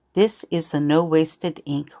This is the No Wasted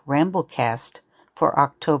Ink Ramblecast for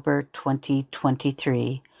October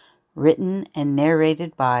 2023, written and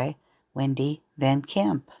narrated by Wendy Van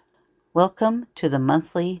Camp. Welcome to the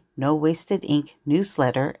monthly No Wasted Ink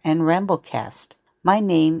newsletter and Ramblecast. My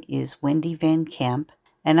name is Wendy Van Camp,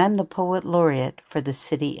 and I'm the Poet Laureate for the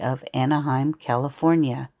city of Anaheim,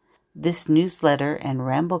 California. This newsletter and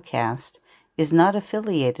Ramblecast is not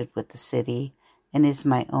affiliated with the city and is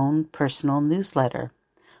my own personal newsletter.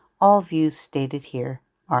 All views stated here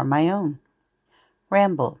are my own.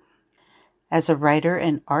 Ramble. As a writer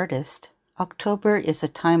and artist, October is a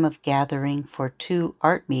time of gathering for two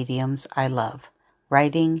art mediums I love,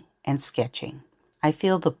 writing and sketching. I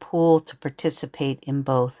feel the pull to participate in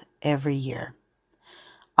both every year.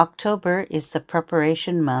 October is the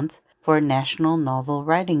preparation month for National Novel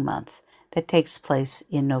Writing Month that takes place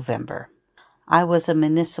in November. I was a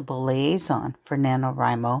municipal liaison for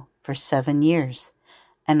NaNoWriMo for 7 years.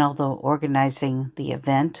 And although organizing the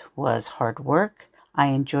event was hard work, I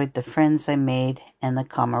enjoyed the friends I made and the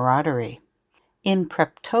camaraderie. In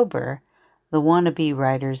Preptober, the wannabe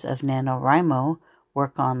writers of NaNoWriMo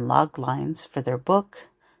work on log lines for their book,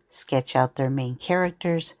 sketch out their main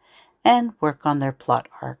characters, and work on their plot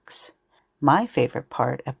arcs. My favorite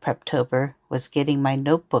part of Preptober was getting my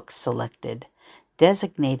notebooks selected,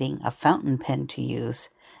 designating a fountain pen to use,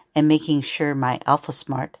 and making sure my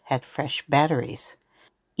AlphaSmart had fresh batteries.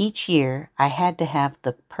 Each year, I had to have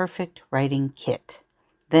the perfect writing kit.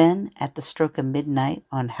 Then, at the stroke of midnight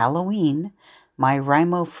on Halloween, my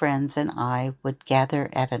Rimo friends and I would gather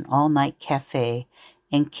at an all-night cafe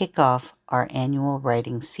and kick off our annual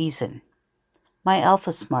writing season. My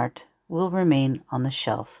AlphaSmart will remain on the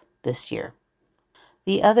shelf this year.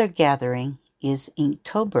 The other gathering is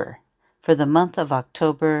Inktober. For the month of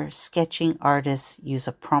October, sketching artists use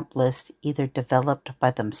a prompt list either developed by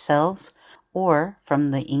themselves or from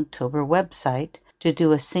the Inktober website to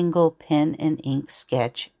do a single pen and ink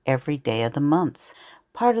sketch every day of the month.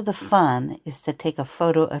 Part of the fun is to take a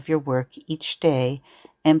photo of your work each day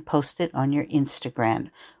and post it on your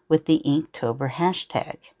Instagram with the Inktober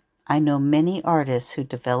hashtag. I know many artists who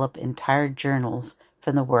develop entire journals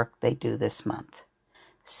from the work they do this month.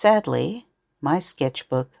 Sadly, my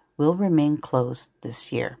sketchbook will remain closed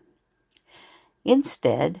this year.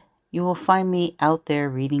 Instead, you will find me out there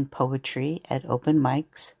reading poetry at open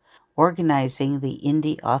mics, organizing the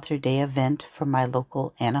Indie Author Day event for my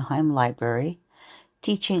local Anaheim library,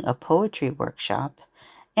 teaching a poetry workshop,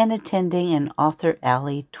 and attending an author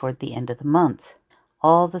alley toward the end of the month.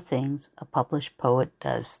 All the things a published poet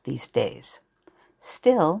does these days.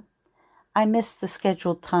 Still, I miss the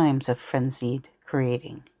scheduled times of frenzied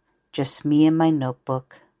creating. Just me and my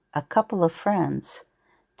notebook, a couple of friends,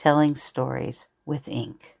 telling stories with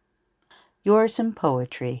ink. Yours in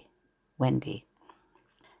poetry, Wendy.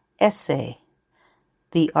 Essay.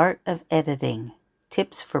 The Art of Editing.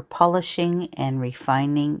 Tips for polishing and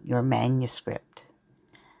refining your manuscript.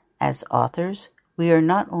 As authors, we are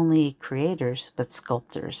not only creators but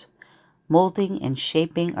sculptors, molding and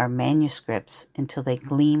shaping our manuscripts until they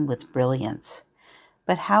gleam with brilliance.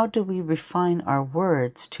 But how do we refine our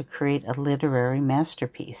words to create a literary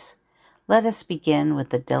masterpiece? Let us begin with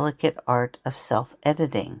the delicate art of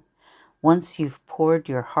self-editing. Once you've poured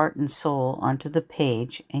your heart and soul onto the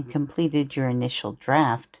page and completed your initial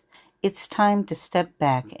draft, it's time to step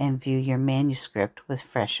back and view your manuscript with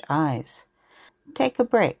fresh eyes. Take a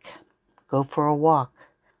break, go for a walk,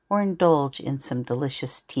 or indulge in some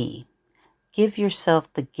delicious tea. Give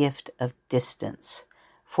yourself the gift of distance,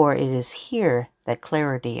 for it is here that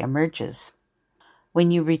clarity emerges.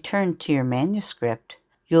 When you return to your manuscript,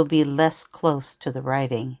 you'll be less close to the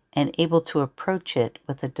writing and able to approach it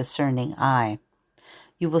with a discerning eye.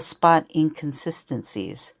 You will spot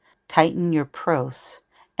inconsistencies, tighten your prose,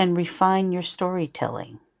 and refine your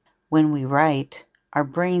storytelling. When we write, our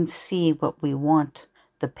brains see what we want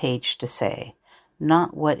the page to say,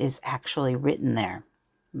 not what is actually written there.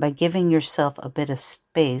 By giving yourself a bit of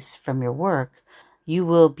space from your work, you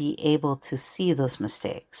will be able to see those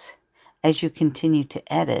mistakes. As you continue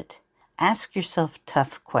to edit, ask yourself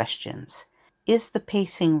tough questions. Is the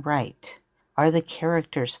pacing right? Are the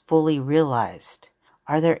characters fully realized?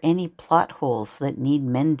 Are there any plot holes that need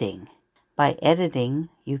mending? By editing,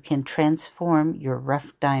 you can transform your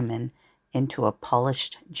rough diamond into a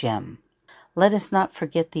polished gem. Let us not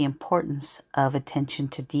forget the importance of attention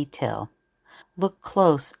to detail. Look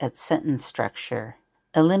close at sentence structure.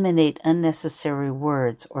 Eliminate unnecessary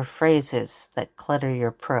words or phrases that clutter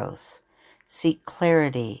your prose. Seek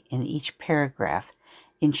clarity in each paragraph,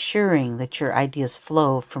 ensuring that your ideas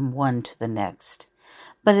flow from one to the next.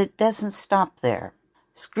 But it doesn't stop there.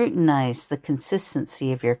 Scrutinize the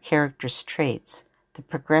consistency of your characters' traits, the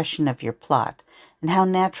progression of your plot, and how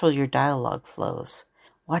natural your dialogue flows.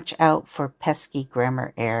 Watch out for pesky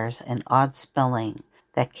grammar errors and odd spelling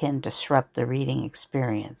that can disrupt the reading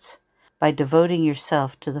experience. By devoting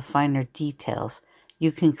yourself to the finer details,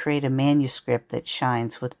 you can create a manuscript that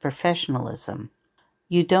shines with professionalism.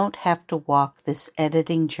 You don't have to walk this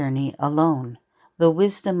editing journey alone. The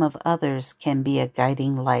wisdom of others can be a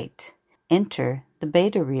guiding light. Enter the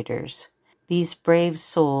beta readers. These brave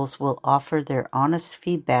souls will offer their honest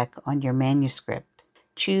feedback on your manuscript.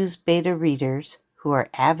 Choose beta readers who are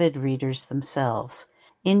avid readers themselves,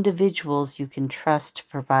 individuals you can trust to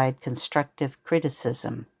provide constructive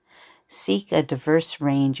criticism. Seek a diverse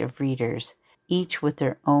range of readers, each with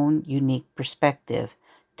their own unique perspective,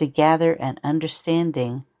 to gather an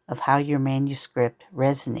understanding of how your manuscript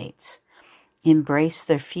resonates. Embrace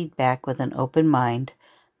their feedback with an open mind,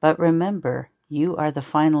 but remember, you are the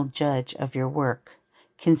final judge of your work.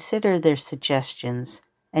 Consider their suggestions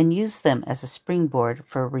and use them as a springboard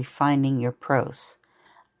for refining your prose.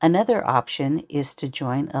 Another option is to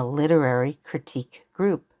join a literary critique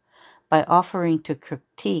group. By offering to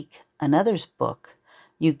critique another's book,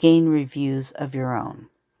 you gain reviews of your own.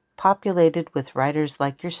 Populated with writers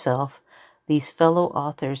like yourself, these fellow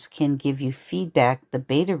authors can give you feedback the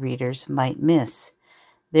beta readers might miss.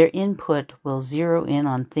 Their input will zero in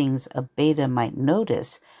on things a beta might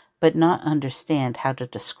notice but not understand how to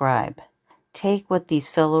describe. Take what these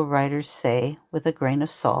fellow writers say with a grain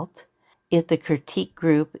of salt. If the critique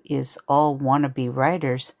group is all wannabe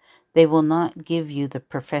writers, they will not give you the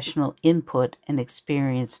professional input an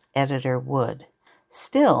experienced editor would.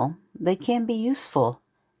 Still, they can be useful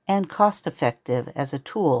and cost-effective as a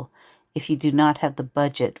tool if you do not have the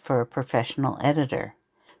budget for a professional editor.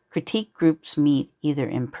 Critique groups meet either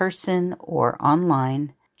in person or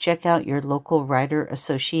online. Check out your local writer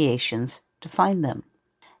associations to find them.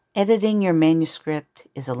 Editing your manuscript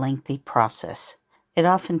is a lengthy process. It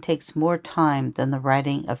often takes more time than the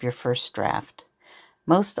writing of your first draft.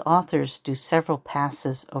 Most authors do several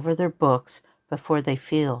passes over their books before they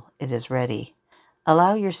feel it is ready.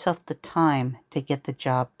 Allow yourself the time to get the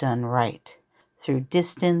job done right. Through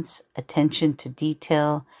distance, attention to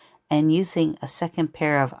detail, and using a second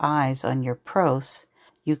pair of eyes on your prose,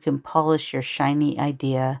 you can polish your shiny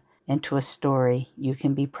idea into a story you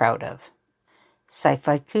can be proud of.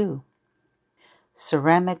 Sci-fi-ku.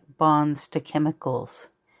 Ceramic bonds to chemicals.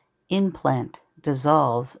 Implant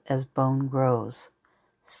dissolves as bone grows.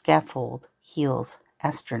 Scaffold heals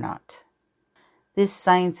astronaut. This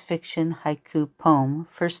science fiction haiku poem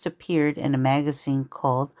first appeared in a magazine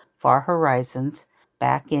called Far Horizons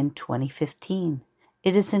back in 2015.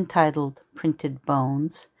 It is entitled Printed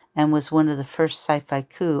Bones and was one of the first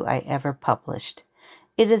sci-fi-ku I ever published.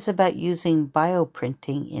 It is about using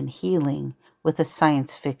bioprinting in healing with a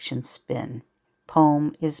science fiction spin.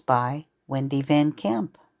 Poem is by Wendy Van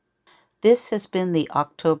Camp. This has been the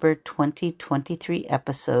October 2023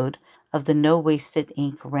 episode of the No Wasted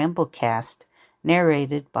Ink Ramblecast,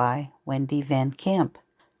 narrated by Wendy Van Camp.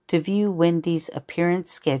 To view Wendy's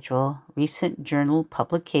appearance schedule, recent journal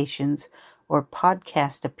publications, or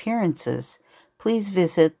podcast appearances, please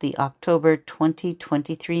visit the October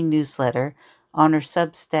 2023 newsletter on her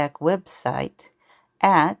Substack website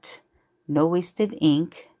at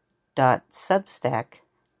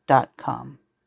nowastedink.substack.com.